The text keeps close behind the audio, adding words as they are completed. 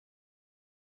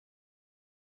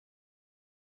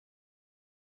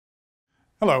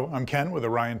Hello, I'm Ken with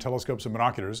Orion Telescopes and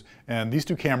Binoculars, and these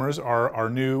two cameras are our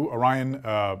new Orion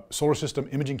Solar System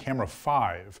Imaging Camera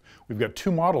 5. We've got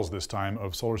two models this time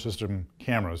of solar system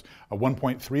cameras, a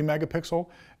 1.3 megapixel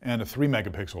and a 3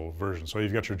 megapixel version. So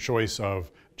you've got your choice of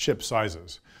chip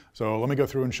sizes. So let me go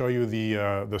through and show you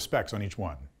the specs on each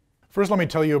one. First, let me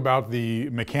tell you about the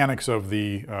mechanics of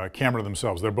the camera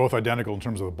themselves. They're both identical in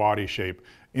terms of the body shape.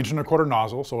 1.25"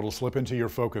 nozzle, so it'll slip into your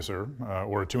focuser,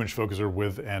 or a 2-inch focuser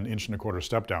with an 1.25"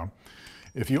 step down.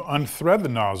 If you unthread the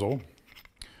nozzle,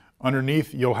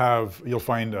 underneath you'll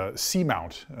find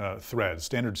C-mount thread,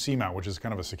 standard C-mount, which is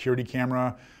kind of a security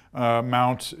camera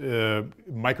mount.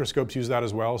 Microscopes use that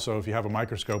as well, so if you have a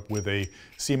microscope with a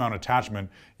C-mount attachment,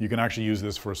 you can actually use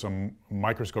this for some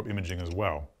microscope imaging as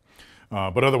well.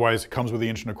 But otherwise, it comes with the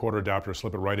 1.25" adapter,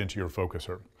 slip it right into your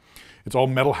focuser. It's all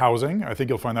metal housing. I think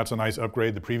you'll find that's a nice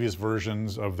upgrade. The previous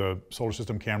versions of the solar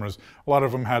system cameras, a lot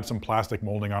of them had some plastic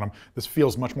molding on them. This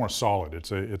feels much more solid.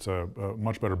 It's a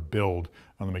much better build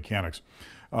on the mechanics.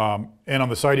 And on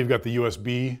the side, you've got the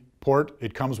USB port.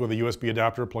 It comes with a USB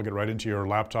adapter. Plug it right into your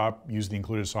laptop, use the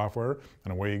included software,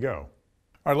 and away you go.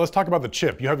 All right, let's talk about the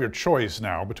chip. You have your choice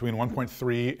now between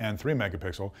 1.3 and 3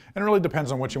 megapixel, and it really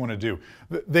depends on what you want to do.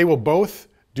 They will both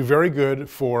do very good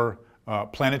for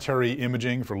planetary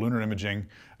imaging, for lunar imaging,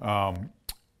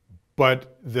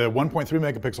 but the 1.3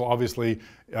 megapixel, obviously,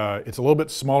 it's a little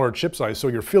bit smaller chip size, so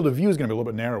your field of view is going to be a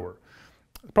little bit narrower.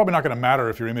 It's probably not going to matter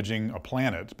if you're imaging a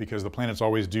planet, because the planets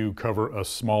always do cover a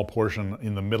small portion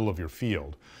in the middle of your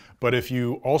field. But if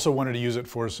you also wanted to use it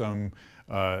for some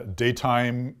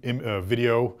daytime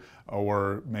video,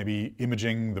 or maybe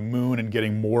imaging the moon and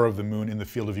getting more of the moon in the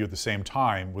field of view at the same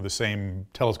time with the same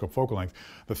telescope focal length,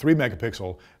 the 3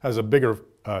 megapixel has a bigger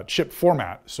chip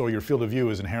format, so your field of view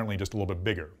is inherently just a little bit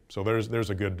bigger. So there's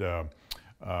a good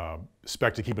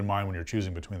spec to keep in mind when you're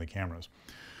choosing between the cameras.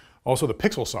 Also, the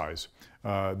pixel size.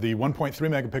 The 1.3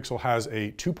 megapixel has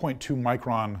a 2.2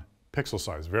 micron pixel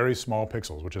size, very small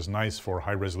pixels, which is nice for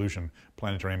high resolution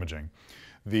planetary imaging.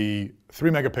 The 3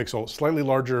 megapixel, slightly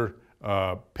larger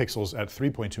pixels at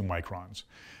 3.2 microns.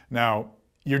 Now,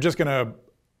 you're just going to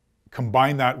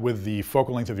combine that with the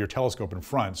focal length of your telescope in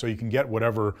front, so you can get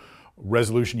whatever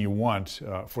resolution you want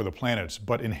for the planets,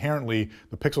 but inherently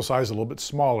the pixel size is a little bit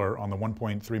smaller on the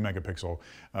 1.3 megapixel,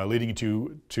 leading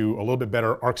to a little bit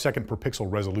better arc-second per pixel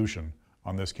resolution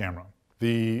on this camera.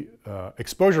 The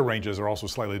exposure ranges are also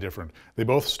slightly different. They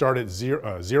both start at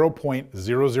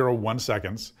 0.001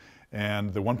 seconds,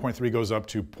 and the 1.3 goes up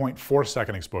to 0.4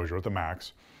 second exposure at the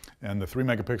max, and the 3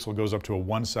 megapixel goes up to a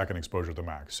 1 second exposure at the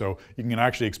max. So you can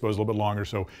actually expose a little bit longer.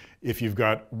 So if you've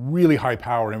got really high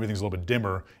power and everything's a little bit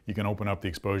dimmer, you can open up the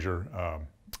exposure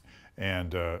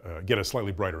and get a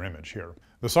slightly brighter image here.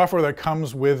 The software that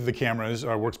comes with the cameras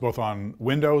works both on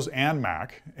Windows and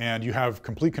Mac, and you have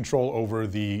complete control over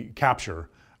the capture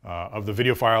of the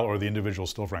video file or the individual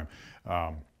still frame.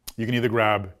 You can either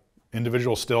grab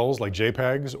individual stills like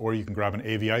JPEGs, or you can grab an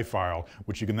AVI file,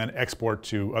 which you can then export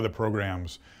to other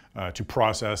programs to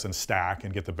process and stack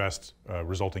and get the best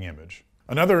resulting image.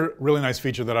 Another really nice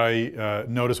feature that I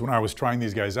noticed when I was trying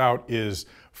these guys out is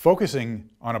focusing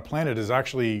on a planet is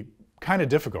actually kind of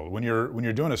difficult. When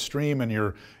you're doing a stream and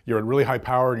you're at really high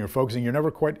power and you're focusing, you're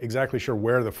never quite exactly sure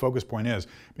where the focus point is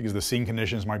because the scene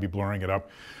conditions might be blurring it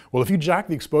up. Well, if you jack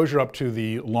the exposure up to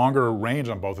the longer range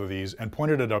on both of these and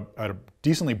point it at a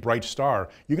decently bright star,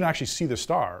 you can actually see the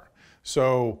star.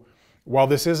 So while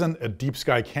this isn't a deep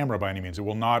sky camera by any means, it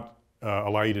will not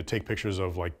allow you to take pictures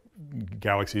of like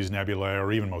galaxies, nebulae,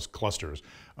 or even most clusters.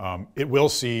 It will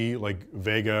see like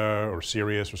Vega or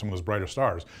Sirius or some of those brighter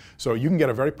stars. So you can get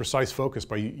a very precise focus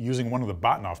by using one of the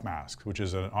Botanoff masks, which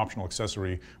is an optional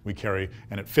accessory we carry,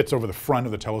 and it fits over the front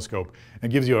of the telescope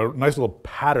and gives you a nice little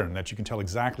pattern that you can tell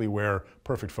exactly where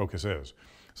perfect focus is.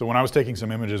 So when I was taking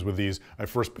some images with these, I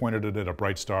first pointed it at a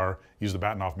bright star, used the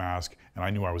Botanoff mask, and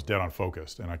I knew I was dead on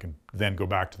focused, and I can then go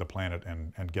back to the planet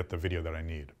and get the video that I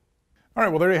need. All right,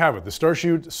 well, there you have it, the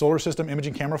StarShoot Solar System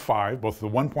Imaging Camera 5, both the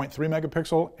 1.3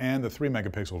 megapixel and the 3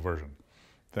 megapixel version.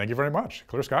 Thank you very much.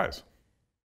 Clear skies.